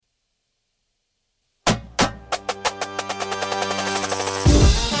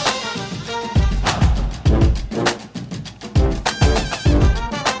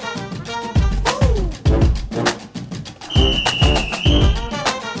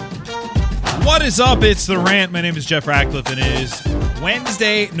What is up? It's The Rant. My name is Jeff Ratcliffe, and it is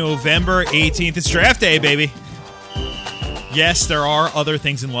Wednesday, November 18th. It's draft day, baby. Yes, there are other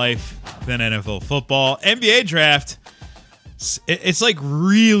things in life than NFL football. NBA draft, it's like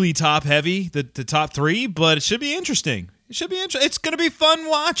really top-heavy, the top three, but it should be interesting. It's going to be fun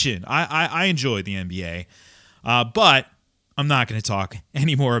watching. I enjoy the NBA, but I'm not going to talk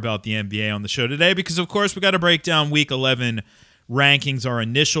any more about the NBA on the show today because, of course, we got to break down Week 11 rankings, our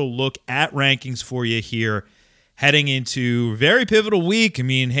initial look at rankings for you here heading into a very pivotal week. I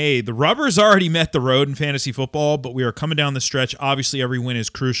mean, hey, the rubber's already met the road in fantasy football, but we are coming down the stretch. Obviously, every win is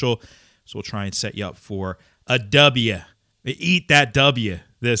crucial, so we'll try and set you up for a W. Eat that W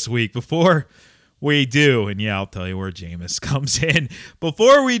this week. Before we do, and yeah, I'll tell you where Jameis comes in.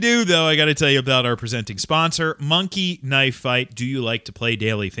 Before we do, though, I got to tell you about our presenting sponsor, Monkey Knife Fight. Do you like to play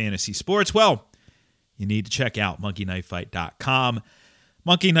daily fantasy sports? Well, you need to check out monkeyknifefight.com.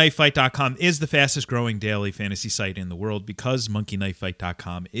 monkeyknifefight.com is the fastest growing daily fantasy site in the world because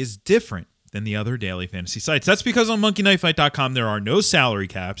monkeyknifefight.com is different than the other daily fantasy sites. That's because on monkeyknifefight.com there are no salary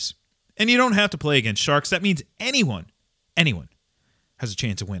caps and you don't have to play against sharks. That means anyone has a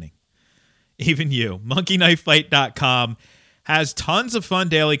chance of winning. Even you. monkeyknifefight.com has tons of fun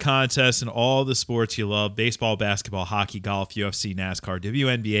daily contests in all the sports you love: baseball, basketball, hockey, golf, UFC, NASCAR,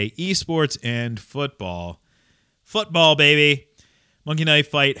 WNBA, esports, and football. Football, baby. Monkey Knife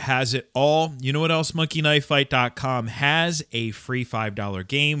Fight has it all. You know what else? monkeyknifefight.com has a free $5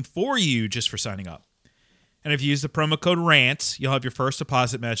 game for you just for signing up. And if you use the promo code RANT, you'll have your first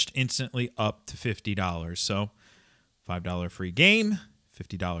deposit matched instantly up to $50. So $5 free game,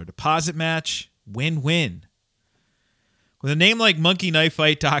 $50 deposit match, win-win. With a name like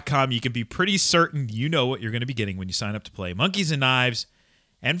monkeyknifefight.com, you can be pretty certain you know what you're going to be getting when you sign up to play monkeys and knives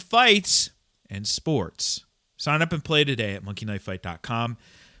and fights and sports. Sign up and play today at monkeyknifefight.com.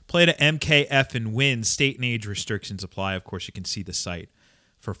 Play to MKF and win. State and age restrictions apply. Of course, you can see the site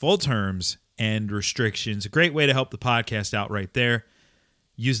for full terms and restrictions. A great way to help the podcast out right there,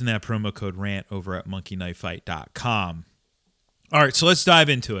 using that promo code RANT over at monkeyknifefight.com. All right, so let's dive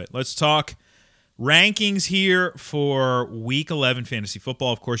into it. Let's talk rankings here for Week 11 fantasy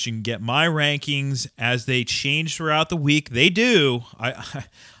football. Of course, you can get my rankings as they change throughout the week. They do.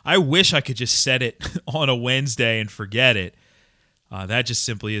 I wish I could just set it on a Wednesday and forget it. That just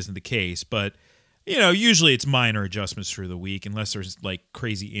simply isn't the case. But, you know, usually it's minor adjustments through the week unless there's like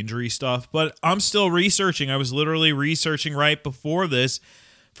crazy injury stuff. But I'm still researching. I was literally researching right before this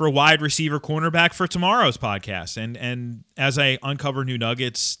for a wide receiver cornerback for tomorrow's podcast. And as I uncover new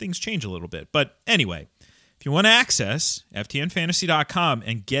nuggets, things change a little bit. But anyway, if you want to access ftnfantasy.com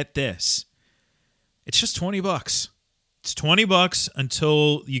and get this, it's just $20. It's $20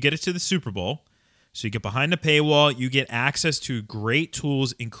 until you get it to the Super Bowl. So you get behind the paywall, you get access to great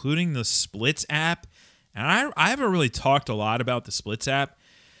tools, including the Splits app. And I haven't really talked a lot about the Splits app.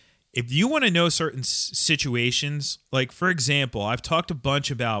 If you want to know certain situations, like, for example, I've talked a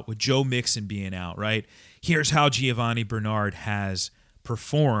bunch about with Joe Mixon being out, right? Here's how Giovanni Bernard has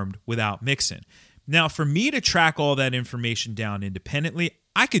performed without Mixon. Now, for me to track all that information down independently,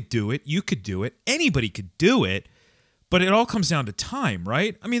 I could do it. You could do it. Anybody could do it. But it all comes down to time,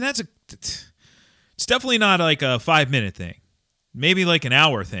 right? I mean, it's definitely not like a 5-minute thing. Maybe like an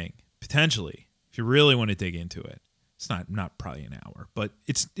hour thing, potentially, if you really want to dig into it. It's not probably an hour, but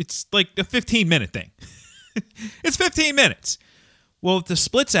it's like a 15-minute thing. It's 15 minutes. Well, with the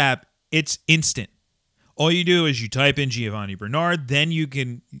Splits app, it's instant. All you do is you type in Giovanni Bernard, then you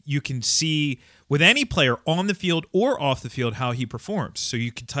can see with any player on the field or off the field how he performs. So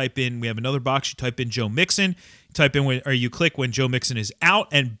you can type in, we have another box, you type in Joe Mixon, you click when Joe Mixon is out,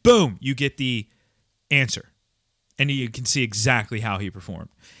 and boom, you get the answer. And you can see exactly how he performed.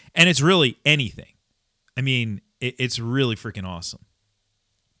 And it's really anything. I mean, it's really freaking awesome.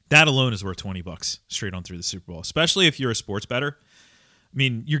 That alone is worth $20 straight on through the Super Bowl, especially if you're a sports bettor. I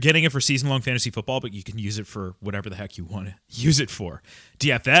mean, you're getting it for season-long fantasy football, but you can use it for whatever the heck you want to use it for.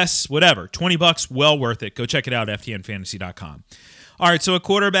 DFS, whatever. $20, well worth it. Go check it out at ftnfantasy.com. All right, so a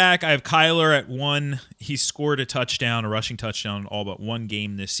quarterback, I have Kyler at 1. He scored a rushing touchdown in all but one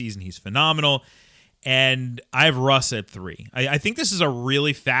game this season. He's phenomenal. And I have Russ at 3. I think this is a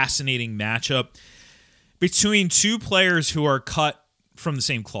really fascinating matchup between two players who are cut from the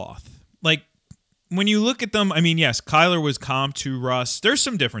same cloth. Like, when you look at them, I mean, yes, Kyler was comped to Russ. There's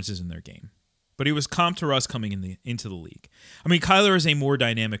some differences in their game, but he was comped to Russ coming into the league. I mean, Kyler is a more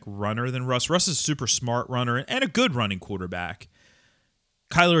dynamic runner than Russ. Russ is a super smart runner and a good running quarterback.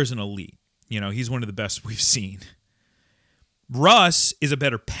 Kyler is an elite. You know, he's one of the best we've seen. Russ is a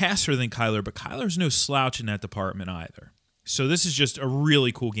better passer than Kyler, but Kyler's no slouch in that department either. So this is just a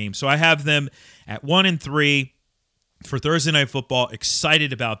really cool game. So I have them at 1-3 for Thursday Night Football.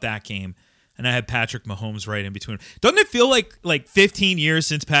 Excited about that game. And I had Patrick Mahomes right in between. Doesn't it feel like 15 years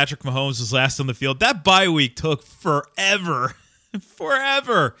since Patrick Mahomes was last on the field? That bye week took forever.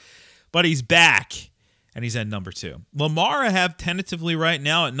 Forever. But he's back. And he's at number 2. Lamar I have tentatively right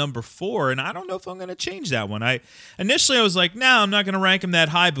now at number 4, and I don't know if I'm going to change that one. Initially I was like, I'm not going to rank him that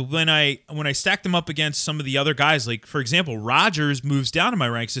high, but when I stacked him up against some of the other guys, like for example, Rodgers moves down in my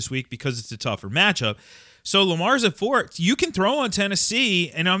ranks this week because it's a tougher matchup. So Lamar's at 4. You can throw on Tennessee,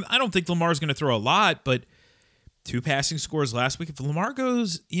 and I don't think Lamar's going to throw a lot, but 2 passing scores last week. If Lamar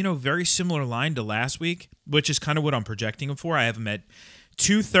goes, very similar line to last week, which is kind of what I'm projecting him for, I have him at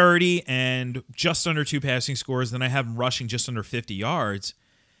 230 and just under 2 passing scores. Then I have him rushing just under 50 yards,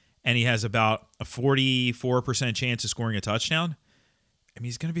 and he has about a 44% chance of scoring a touchdown. I mean,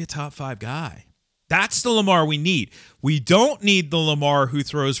 he's going to be a top 5 guy. That's the Lamar we need. We don't need the Lamar who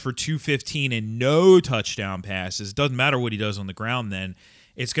throws for 215 and no touchdown passes. Doesn't matter what he does on the ground then.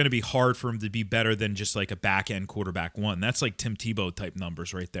 It's going to be hard for him to be better than just like a back-end quarterback 1. That's like Tim Tebow type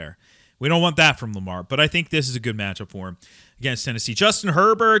numbers right there. We don't want that from Lamar, but I think this is a good matchup for him against Tennessee. Justin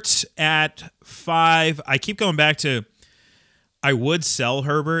Herbert at 5. I keep going back to I would sell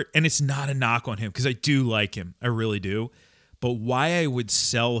Herbert, and it's not a knock on him because I do like him. I really do. But why I would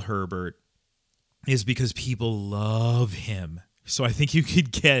sell Herbert is because people love him. So I think you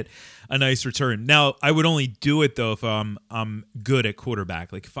could get a nice return. Now, I would only do it, though, if I'm good at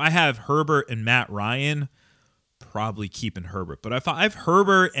quarterback. Like, if I have Herbert and Matt Ryan, probably keeping Herbert. But if I have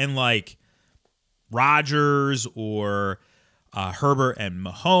Herbert and, like, Rodgers or Herbert and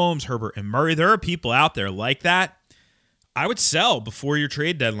Mahomes, Herbert and Murray, there are people out there like that. I would sell before your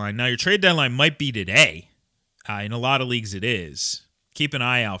trade deadline. Now, your trade deadline might be today. In a lot of leagues, it is. Keep an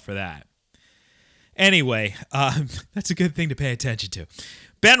eye out for that. Anyway, that's a good thing to pay attention to.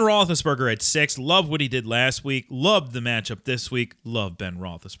 Ben Roethlisberger at 6. Love what he did last week. Loved the matchup this week. Love Ben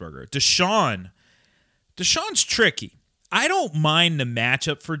Roethlisberger. Deshaun's tricky. I don't mind the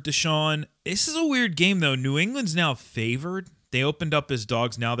matchup for Deshaun. This is a weird game, though. New England's now favored. They opened up as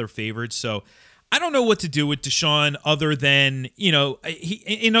dogs. Now they're favored. So I don't know what to do with Deshaun other than,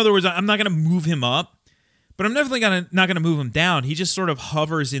 in other words, I'm not going to move him up. But I'm definitely not going to move him down. He just sort of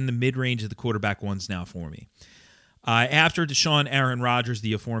hovers in the mid-range of the quarterback ones now for me. After Deshaun, Aaron Rodgers,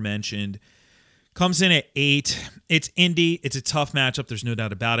 the aforementioned, comes in at 8. It's Indy. It's a tough matchup. There's no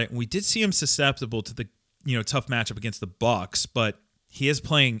doubt about it. And we did see him susceptible to the tough matchup against the Bucs, but he is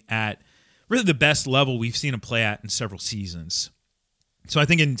playing at really the best level we've seen him play at in several seasons. So I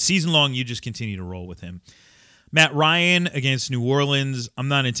think in season long, you just continue to roll with him. Matt Ryan against New Orleans. I'm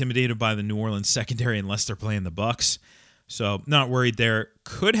not intimidated by the New Orleans secondary unless they're playing the Bucs. So not worried there.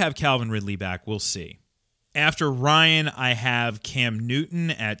 Could have Calvin Ridley back. We'll see. After Ryan, I have Cam Newton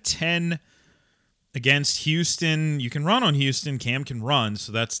at 10 against Houston. You can run on Houston. Cam can run,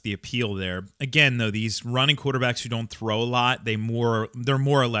 so that's the appeal there. Again, though, these running quarterbacks who don't throw a lot, they're more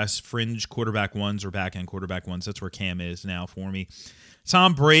or less fringe quarterback 1s or back-end quarterback 1s. That's where Cam is now for me.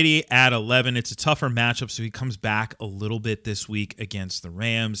 Tom Brady at 11. It's a tougher matchup, so he comes back a little bit this week against the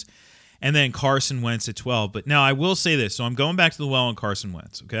Rams. And then Carson Wentz at 12. But now I will say this. So I'm going back to the well on Carson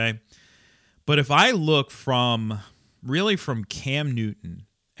Wentz, okay? But if I look from Cam Newton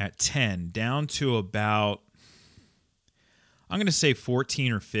at 10 down to about, I'm going to say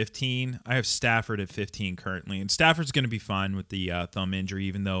 14 or 15. I have Stafford at 15 currently. And Stafford's going to be fine with the thumb injury,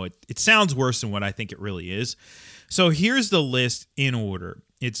 even though it sounds worse than what I think it really is. So here's the list in order.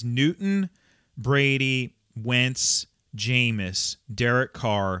 It's Newton, Brady, Wentz, Jameis, Derek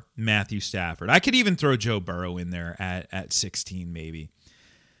Carr, Matthew Stafford. I could even throw Joe Burrow in there at 16 maybe.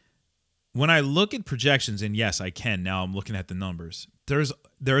 When I look at projections, and yes, I can. Now I'm looking at the numbers. There's a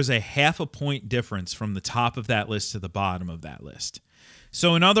 0.5 point difference from the top of that list to the bottom of that list.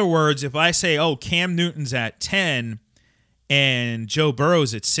 So in other words, if I say, Cam Newton's at 10 and Joe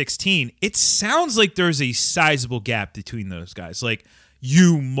Burrow's at 16, it sounds like there's a sizable gap between those guys. Like,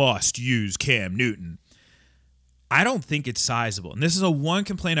 you must use Cam Newton. I don't think it's sizable. And this is a one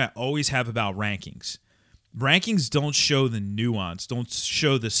complaint I always have about rankings. Rankings don't show the nuance, don't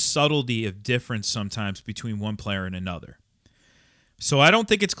show the subtlety of difference sometimes between one player and another. So I don't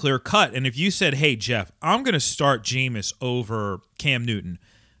think it's clear cut. And if you said, hey, Jeff, I'm going to start Jameis over Cam Newton,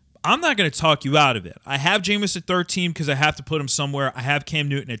 I'm not going to talk you out of it. I have Jameis at 13 because I have to put him somewhere. I have Cam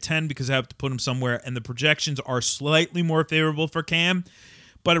Newton at 10 because I have to put him somewhere. And the projections are slightly more favorable for Cam.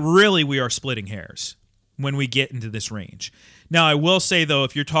 But really, we are splitting hairs when we get into this range. Now, I will say, though,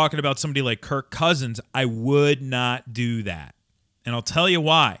 if you're talking about somebody like Kirk Cousins, I would not do that. And I'll tell you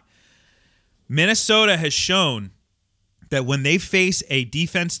why. Minnesota has shown that when they face a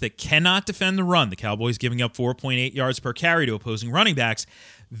defense that cannot defend the run, the Cowboys giving up 4.8 yards per carry to opposing running backs,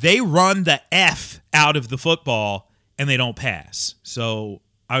 they run the F out of the football and they don't pass. So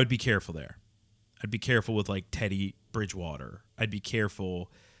I would be careful there. I'd be careful with like Teddy Bridgewater. I'd be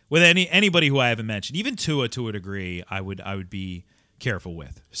careful with anybody who I haven't mentioned. Even Tua, to a degree, I would be careful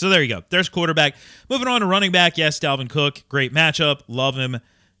with. So there you go. There's quarterback. Moving on to running back. Yes, Dalvin Cook. Great matchup. Love him.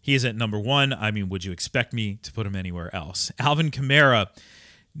 He is at number 1. I mean, would you expect me to put him anywhere else? Alvin Kamara.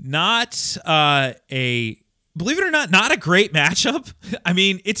 Not believe it or not a great matchup. I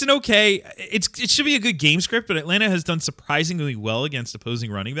mean, it's an okay. It should be a good game script, but Atlanta has done surprisingly well against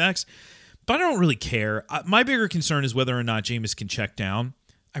opposing running backs. But I don't really care. My bigger concern is whether or not Jameis can check down.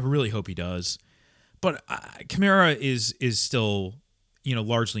 I really hope he does. But Kamara is still,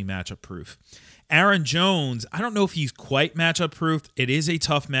 largely matchup proof. Aaron Jones, I don't know if he's quite matchup proof. It is a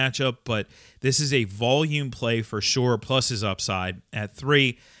tough matchup, but this is a volume play for sure, plus his upside at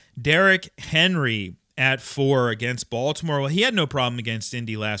 3. Derrick Henry at 4 against Baltimore. Well, he had no problem against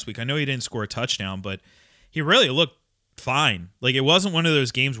Indy last week. I know he didn't score a touchdown, but he really looked fine. Like, it wasn't one of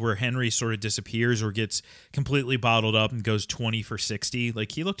those games where Henry sort of disappears or gets completely bottled up and goes 20 for 60.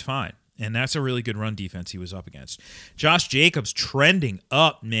 Like, he looked fine. And that's a really good run defense he was up against. Josh Jacobs trending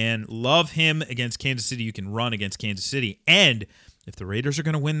up, man. Love him against Kansas City. You can run against Kansas City. And if the Raiders are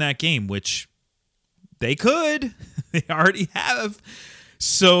going to win that game, which they could, they already have.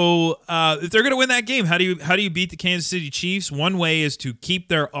 So if they're going to win that game, how do you beat the Kansas City Chiefs? One way is to keep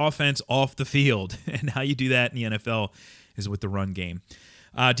their offense off the field. And how you do that in the NFL is with the run game.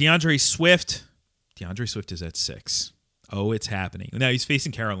 DeAndre Swift is at 6. Oh, it's happening. Now he's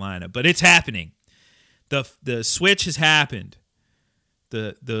facing Carolina, but it's happening. The switch has happened.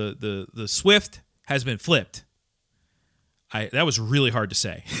 The Swift has been flipped. That was really hard to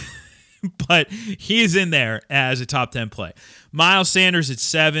say. But he is in there as a top 10 play. Miles Sanders at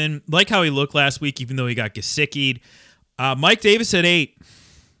 7. Like how he looked last week, even though he got Gesickied. Mike Davis at 8.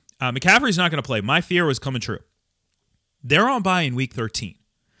 McCaffrey's not going to play. My fear was coming true. They're on bye in week 13.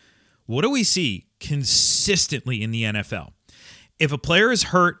 What do we see consistently in the NFL? If a player is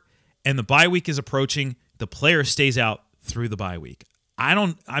hurt and the bye week is approaching, the player stays out through the bye week.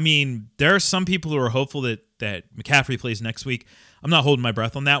 There are some people who are hopeful that McCaffrey plays next week. I'm not holding my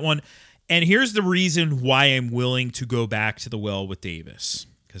breath on that one. And here's the reason why I'm willing to go back to the well with Davis.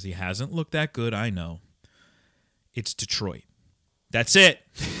 Because he hasn't looked that good, I know. It's Detroit. That's it.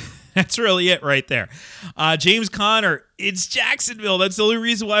 That's really it right there. James Conner, it's Jacksonville. That's the only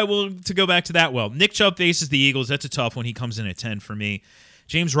reason why I will to go back to that well. Nick Chubb faces the Eagles. That's a tough one. He comes in at 10 for me.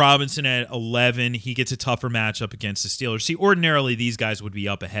 James Robinson at 11. He gets a tougher matchup against the Steelers. See, ordinarily these guys would be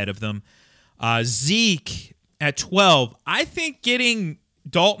up ahead of them. Zeke at 12. I think getting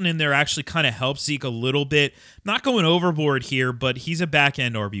Dalton in there actually kind of helps Zeke a little bit. Not going overboard here, but he's a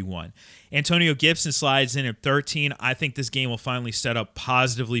back-end RB1. Antonio Gibson slides in at 13. I think this game will finally set up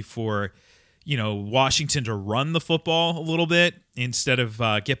positively for, Washington to run the football a little bit instead of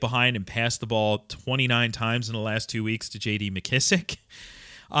get behind and pass the ball 29 times in the last 2 weeks to J.D. McKissick.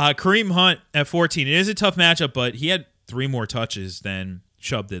 Kareem Hunt at 14. It is a tough matchup, but he had 3 more touches than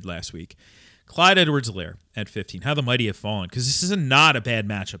Chubb did last week. Clyde Edwards-Helaire at 15. How the mighty have fallen, because this is not a bad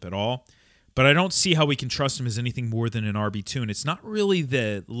matchup at all. But I don't see how we can trust him as anything more than an RB2. And it's not really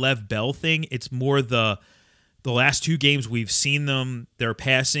the Lev Bell thing. It's more the last 2 games we've seen them, they're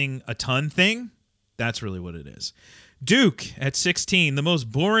passing a ton thing. That's really what it is. Duke at 16, the most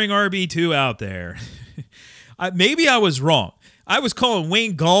boring RB2 out there. Maybe I was wrong. I was calling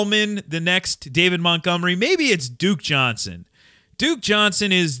Wayne Gallman the next David Montgomery. Maybe it's Duke Johnson. Duke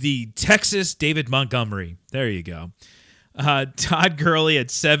Johnson is the Texas David Montgomery. There you go. Todd Gurley at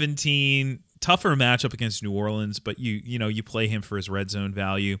 17. Tougher matchup against New Orleans, but you play him for his red zone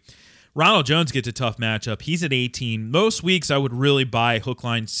value. Ronald Jones gets a tough matchup. He's at 18. Most weeks I would really buy hook,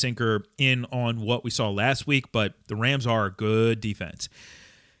 line, sinker in on what we saw last week, but the Rams are a good defense.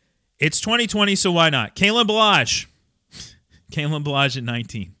 It's 2020, so why not? Kalen Ballage. Kalen Ballage at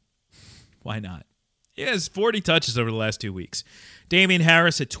 19. Why not? He has 40 touches over the last 2 weeks. Damian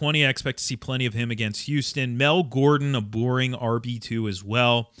Harris at 20. I expect to see plenty of him against Houston. Mel Gordon, a boring RB2 as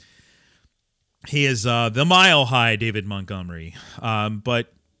well. He is the mile-high David Montgomery,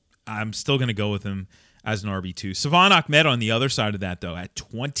 but I'm still going to go with him as an RB2. Salvon Ahmed on the other side of that, though, at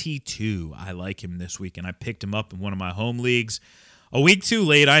 22. I like him this week, and I picked him up in one of my home leagues. A week too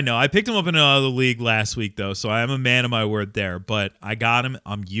late, I know. I picked him up in another league last week, though, so I am a man of my word there. But I got him.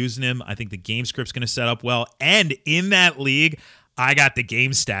 I'm using him. I think the game script's going to set up well. And in that league, I got the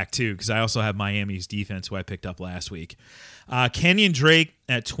game stack, too, because I also have Miami's defense, who I picked up last week. Kenyon Drake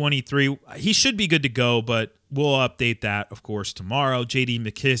at 23. He should be good to go, but we'll update that, of course, tomorrow. J.D.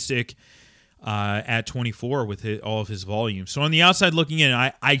 McKissick at 24 with all of his volume. So on the outside looking in,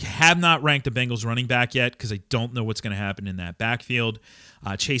 I have not ranked the Bengals running back yet because I don't know what's going to happen in that backfield.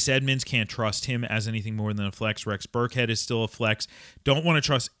 Chase Edmonds, can't trust him as anything more than a flex. Rex Burkhead is still a flex. Don't want to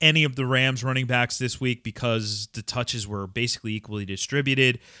trust any of the Rams running backs this week because the touches were basically equally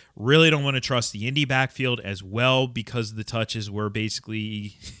distributed. Really don't want to trust the Indy backfield as well because the touches were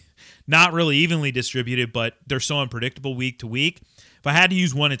basically not really evenly distributed, but they're so unpredictable week to week. If I had to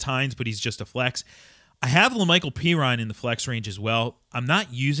use one at times, but he's just a flex. I have LaMichael Pirine in the flex range as well. I'm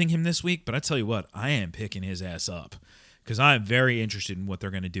not using him this week, but I tell you what, I am picking his ass up because I'm very interested in what they're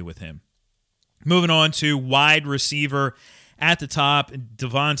going to do with him. Moving on to wide receiver at the top,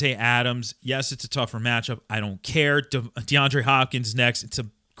 Devontae Adams. Yes, it's a tougher matchup. I don't care. DeAndre Hopkins next. It's a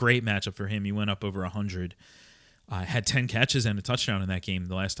great matchup for him. He went up over 100. Had 10 catches and a touchdown in that game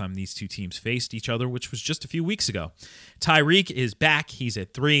the last time these two teams faced each other, which was just a few weeks ago. Tyreek is back. He's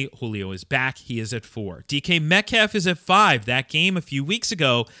at 3. Julio is back. He is at 4. DK Metcalf is at 5. That game a few weeks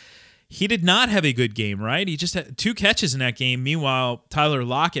ago, he did not have a good game, right? He just had 2 catches in that game. Meanwhile, Tyler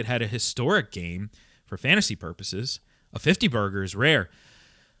Lockett had a historic game for fantasy purposes. A 50 burger is rare.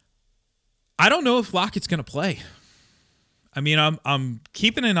 I don't know if Lockett's going to play. I mean, I'm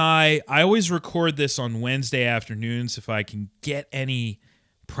keeping an eye. I always record this on Wednesday afternoons if I can get any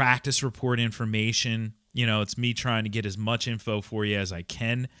practice report information. You know, it's me trying to get as much info for you as I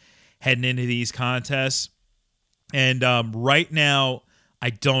can heading into these contests. And right now, I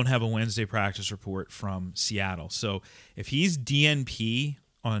don't have a Wednesday practice report from Seattle. So if he's DNP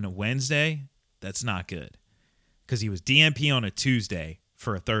on a Wednesday, that's not good because he was DNP on a Tuesday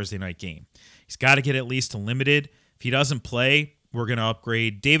for a Thursday night game. He's got to get at least a limited. If he doesn't play, we're going to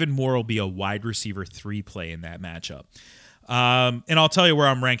upgrade. David Moore will be a wide receiver 3 play in that matchup. And I'll tell you where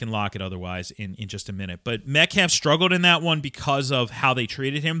I'm ranking Lockett otherwise in just a minute. But Metcalf struggled in that one because of how they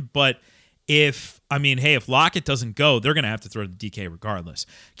treated him. But if Lockett doesn't go, they're going to have to throw the DK regardless.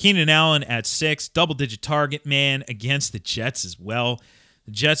 Keenan Allen at 6, double-digit target man against the Jets as well.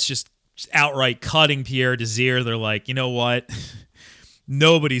 The Jets just outright cutting Pierre Desir. They're like, you know what?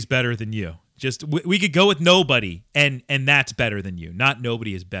 Nobody's better than you. Just we could go with nobody, and that's better than you. Not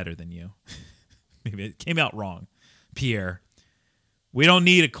nobody is better than you. Maybe it came out wrong. Pierre, we don't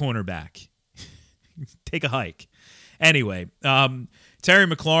need a cornerback. Take a hike. Anyway, Terry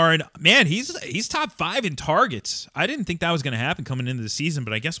McLaurin, man, he's top 5 in targets. I didn't think that was going to happen coming into the season,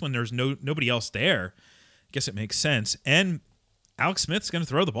 but I guess when there's nobody else there, I guess it makes sense. And Alex Smith's going to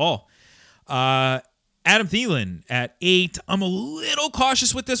throw the ball. Adam Thielen at 8. I'm a little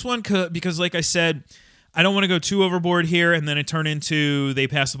cautious with this one because, like I said, I don't want to go too overboard here and then it turn into they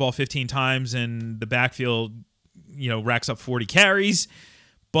pass the ball 15 times and the backfield, racks up 40 carries.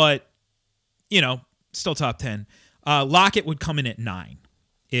 But, still top 10. Lockett would come in at 9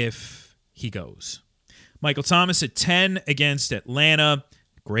 if he goes. Michael Thomas at 10 against Atlanta.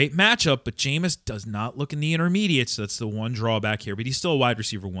 Great matchup, but Jameis does not look in the intermediates. That's the one drawback here, but he's still a wide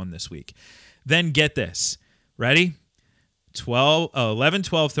receiver 1 this week. Then get this. Ready? 11,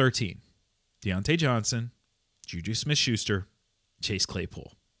 12, 13. Deontay Johnson, Juju Smith-Schuster, Chase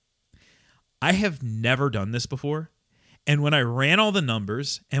Claypool. I have never done this before. And when I ran all the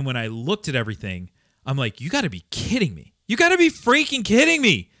numbers and when I looked at everything, I'm like, you got to be kidding me. You got to be freaking kidding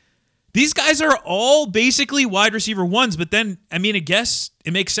me. These guys are all basically wide receiver 1s. But then, I guess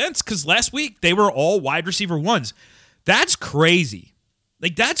it makes sense because last week they were all wide receiver 1s. That's crazy.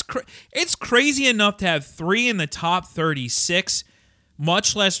 It's crazy enough to have 3 in the top 36,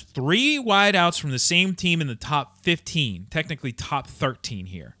 much less 3 wideouts from the same team in the top 15, technically top 13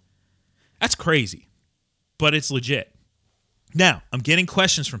 here. That's crazy, but it's legit. Now, I'm getting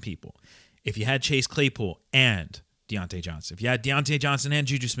questions from people. If you had Chase Claypool and Deontay Johnson, if you had Deontay Johnson and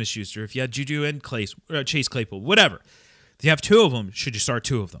Juju Smith-Schuster, if you had Juju and Chase Claypool, whatever. If you have 2 of them, should you start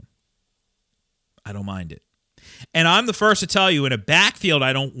 2 of them? I don't mind it. And I'm the first to tell you, in a backfield,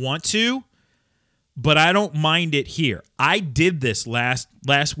 I don't want to, but I don't mind it here. I did this last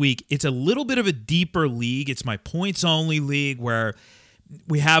week. It's a little bit of a deeper league. It's my points-only league where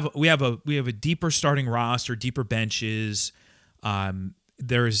we have a deeper starting roster, deeper benches.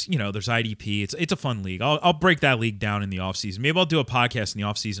 There's IDP. It's a fun league. I'll break that league down in the offseason. Maybe I'll do a podcast in the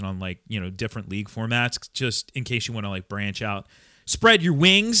offseason on different league formats just in case you want to branch out. Spread your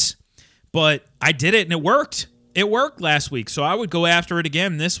wings. But I did it, and it worked. It worked last week, so I would go after it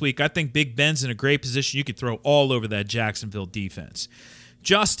again this week. I think Big Ben's in a great position. You could throw all over that Jacksonville defense.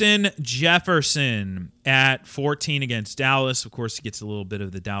 Justin Jefferson at 14 against Dallas. Of course, he gets a little bit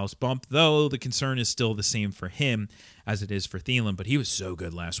of the Dallas bump, though the concern is still the same for him as it is for Thielen, but he was so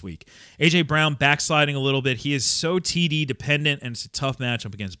good last week. A.J. Brown backsliding a little bit. He is so TD dependent, and it's a tough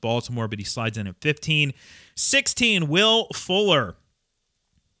matchup against Baltimore, but he slides in at 15. 16, Will Fuller.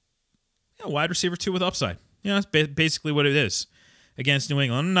 Yeah, wide receiver 2 with upside. That's basically what it is against New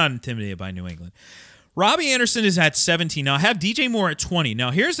England. I'm not intimidated by New England. Robbie Anderson is at 17. Now, I have DJ Moore at 20.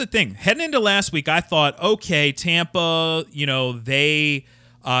 Now, here's the thing. Heading into last week, I thought, okay, Tampa, they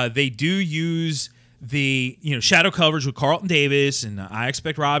do use the shadow coverage with Carlton Davis, and I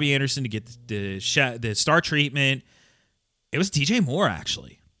expect Robbie Anderson to get the star treatment. It was DJ Moore,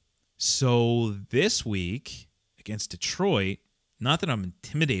 actually. So this week against Detroit, not that I'm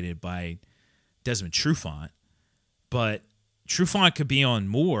intimidated by Desmond Trufant, but Trufant could be on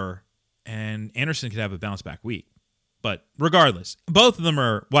Moore, and Anderson could have a bounce-back week. But regardless, both of them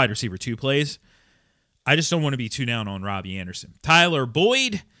are wide receiver 2 plays. I just don't want to be too down on Robbie Anderson. Tyler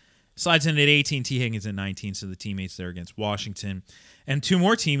Boyd slides in at 18, T. Higgins at 19, so the teammates there against Washington. And 2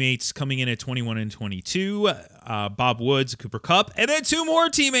 more teammates coming in at 21 and 22, Bob Woods, Cooper Kupp. And then 2 more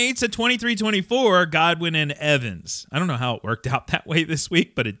teammates at 23, 24, Godwin and Evans. I don't know how it worked out that way this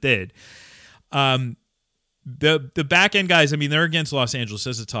week, but it did. The back end guys, they're against Los Angeles.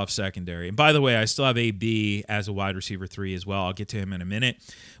 That's a tough secondary. And by the way, I still have AB as a wide receiver 3 as well. I'll get to him in a minute.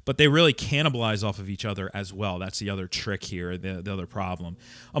 But they really cannibalize off of each other as well. That's the other trick here, the other problem.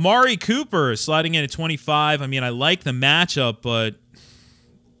 Amari Cooper sliding in at 25. I like the matchup, but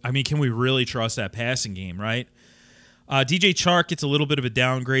can we really trust that passing game, right? DJ Chark gets a little bit of a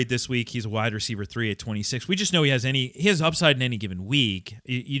downgrade this week. He's a wide receiver 3 at 26. We just know he has upside in any given week.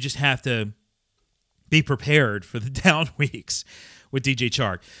 You just have to be prepared for the down weeks with DJ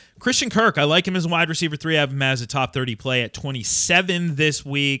Chark. Christian Kirk, I like him as a wide receiver 3. I have him as a top 30 play at 27 this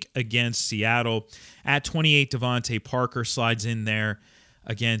week against Seattle. At 28, Devontae Parker slides in there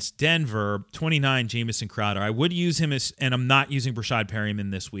against Denver. 29, Jamison Crowder. I would use him and I'm not using Brashad Perryman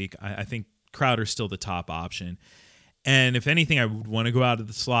this week. I think Crowder's still the top option. And if anything, I would want to go out of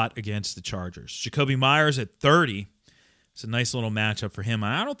the slot against the Chargers. Jacoby Myers at 30. It's a nice little matchup for him.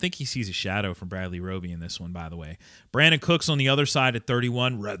 I don't think he sees a shadow from Bradley Roby in this one, by the way. Brandon Cooks on the other side at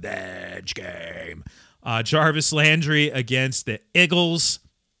 31. Revenge game. Jarvis Landry against the Eagles.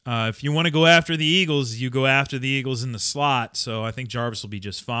 If you want to go after the Eagles, you go after the Eagles in the slot. So I think Jarvis will be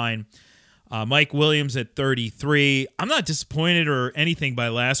just fine. Mike Williams at 33. I'm not disappointed or anything by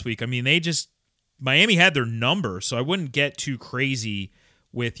last week. Miami had their number, so I wouldn't get too crazy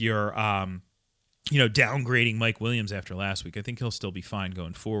with your downgrading Mike Williams after last week. I think he'll still be fine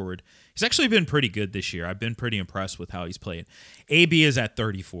going forward. He's actually been pretty good this year. I've been pretty impressed with how he's played. AB is at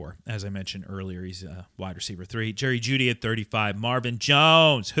 34. As I mentioned earlier, he's a wide receiver 3. Jerry Jeudy at 35. Marvin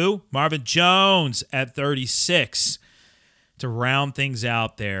Jones. Who? Marvin Jones at 36 to round things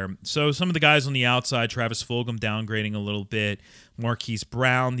out there. So some of the guys on the outside, Travis Fulgham downgrading a little bit. Marquise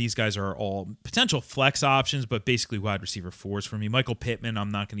Brown, these guys are all potential flex options, but basically wide receiver 4s for me. Michael Pittman,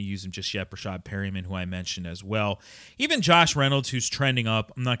 I'm not going to use him just yet. Brashad Perryman, who I mentioned as well. Even Josh Reynolds, who's trending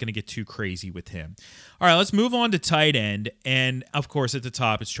up. I'm not going to get too crazy with him. All right, let's move on to tight end. And, of course, at the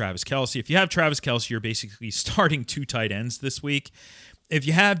top, it's Travis Kelce. If you have Travis Kelce, you're basically starting 2 tight ends this week. If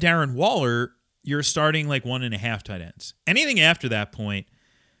you have Darren Waller, you're starting like 1.5 tight ends. Anything after that point,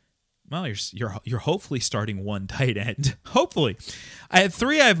 well, you're hopefully starting 1 tight end. Hopefully. I have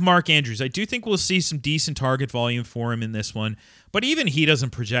 3. I have Mark Andrews. I do think we'll see some decent target volume for him in this one, but even he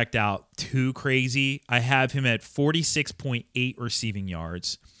doesn't project out too crazy. I have him at 46.8 receiving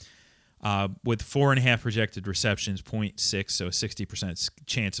yards with 4.5 projected receptions, 0.6, so a 60%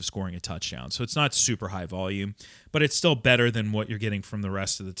 chance of scoring a touchdown. So it's not super high volume, but it's still better than what you're getting from the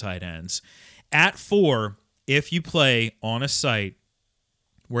rest of the tight ends. At 4, if you play on a site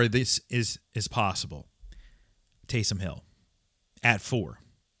where this is possible, Taysom Hill at 4.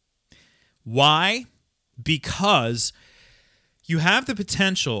 Why? Because you have the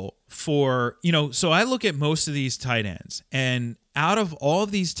potential for, so I look at most of these tight ends, and out of all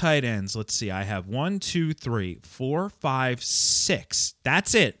of these tight ends, let's see, I have 1, 2, 3, 4, 5, 6.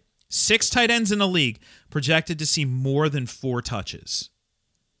 That's it. 6 tight ends in the league projected to see more than 4 touches.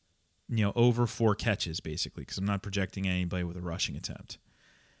 Over 4 catches, basically, because I'm not projecting anybody with a rushing attempt.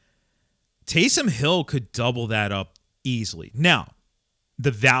 Taysom Hill could double that up easily. Now,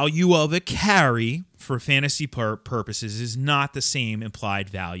 the value of a carry for fantasy purposes is not the same implied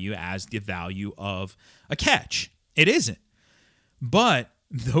value as the value of a catch. It isn't. But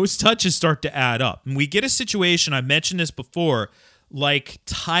those touches start to add up. And we get a situation, I mentioned this before, like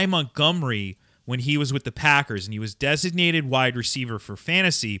Ty Montgomery when he was with the Packers, and he was designated wide receiver for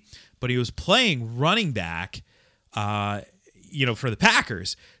fantasy, but he was playing running back, for the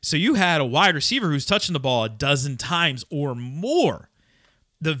Packers. So you had a wide receiver who's touching the ball a dozen times or more.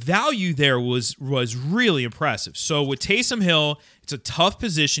 The value there was really impressive. So with Taysom Hill, it's a tough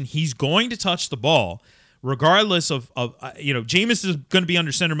position. He's going to touch the ball, regardless of Jameis is going to be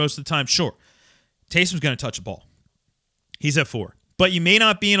under center most of the time. Sure, Taysom's going to touch the ball. He's at 4. But you may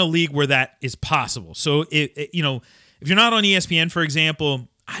not be in a league where that is possible. So, if you're not on ESPN, for example,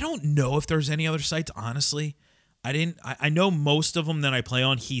 I don't know if there's any other sites, honestly. I know most of them that I play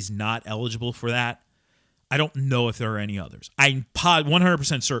on, he's not eligible for that. I don't know if there are any others. I'm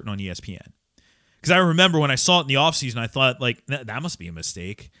 100% certain on ESPN. Because I remember when I saw it in the offseason, I thought, that must be a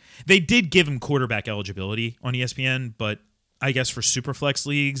mistake. They did give him quarterback eligibility on ESPN, but I guess for Superflex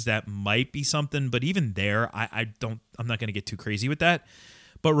leagues, that might be something. But even there, I'm not going to get too crazy with that.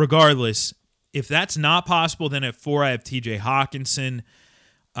 But regardless, if that's not possible, then at 4, I have TJ Hawkinson.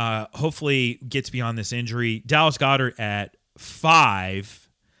 Hopefully gets beyond this injury. Dallas Goedert at 5.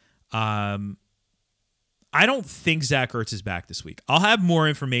 I don't think Zach Ertz is back this week. I'll have more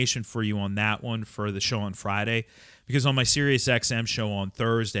information for you on that one for the show on Friday, because on my SiriusXM show on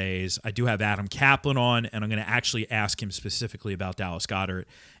Thursdays, I do have Adam Kaplan on, and I'm going to actually ask him specifically about Dallas Goedert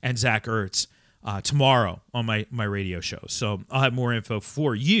and Zach Ertz tomorrow on my radio show. So I'll have more info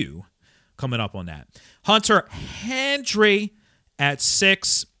for you coming up on that. Hunter Henry at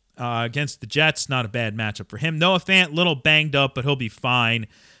 6 against the Jets. Not a bad matchup for him. Noah Fant, little banged up, but he'll be fine.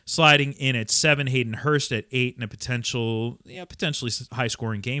 Sliding in at 7, Hayden Hurst at 8, and a potentially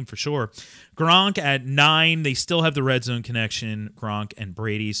high-scoring game for sure. Gronk at 9. They still have the red zone connection, Gronk and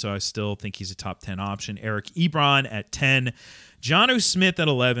Brady, so I still think he's a top 10 option. Eric Ebron at 10. Jonnu Smith at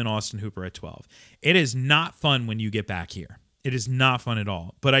 11. Austin Hooper at 12. It is not fun when you get back here. It is not fun at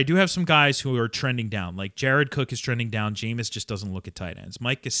all. But I do have some guys who are trending down. Like Jared Cook is trending down. Jameis just doesn't look at tight ends.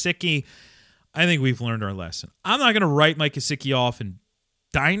 Mike Gesicki, I think we've learned our lesson. I'm not going to write Mike Gesicki off and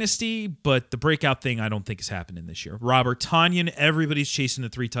Dynasty, but the breakout thing I don't think is happening this year. Robert Tonyan, everybody's chasing the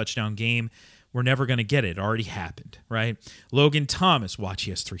 3-touchdown game. We're never going to get it. It already happened, right? Logan Thomas, watch, he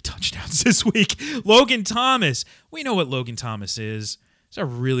has 3 touchdowns this week. Logan Thomas, we know what Logan Thomas is. He's a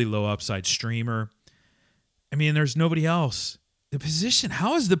really low upside streamer. I mean, there's nobody else. The position,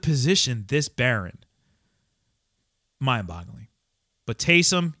 how is the position this barren? Mind-boggling. But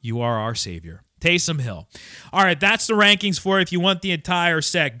Taysom, you are our savior. Taysom Hill. All right, that's the rankings for it. If you want the entire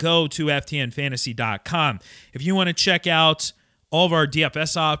set, go to ftnfantasy.com. If you want to check out all of our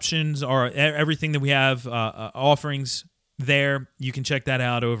DFS options or everything that we have offerings there, you can check that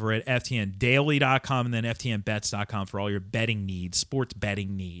out over at ftndaily.com and then ftnbets.com for all your betting needs, sports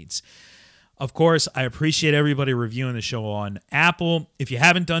betting needs. Of course, I appreciate everybody reviewing the show on Apple. If you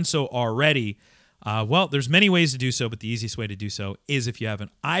haven't done so already, there's many ways to do so, but the easiest way to do so is if you have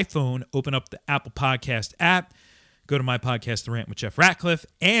an iPhone, open up the Apple Podcast app, go to my podcast, The Rant with Jeff Ratcliffe,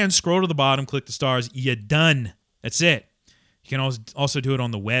 and scroll to the bottom, click the stars. You're done. That's it. You can also do it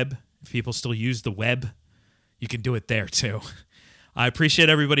on the web. If people still use the web, you can do it there too. I appreciate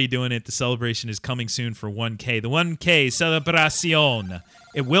everybody doing it. The celebration is coming soon for 1K. The 1K celebration.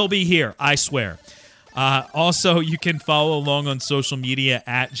 It will be here, I swear. Also, you can follow along on social media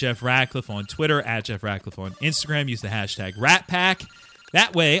at Jeff Ratcliffe on Twitter, at Jeff Ratcliffe on Instagram. Use the hashtag RatPack.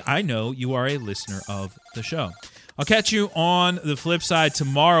 That way, I know you are a listener of the show. I'll catch you on the flip side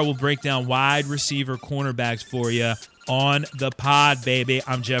tomorrow. We'll break down wide receiver cornerbacks for you on the pod, baby.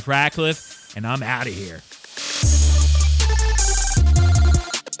 I'm Jeff Ratcliffe, and I'm out of here.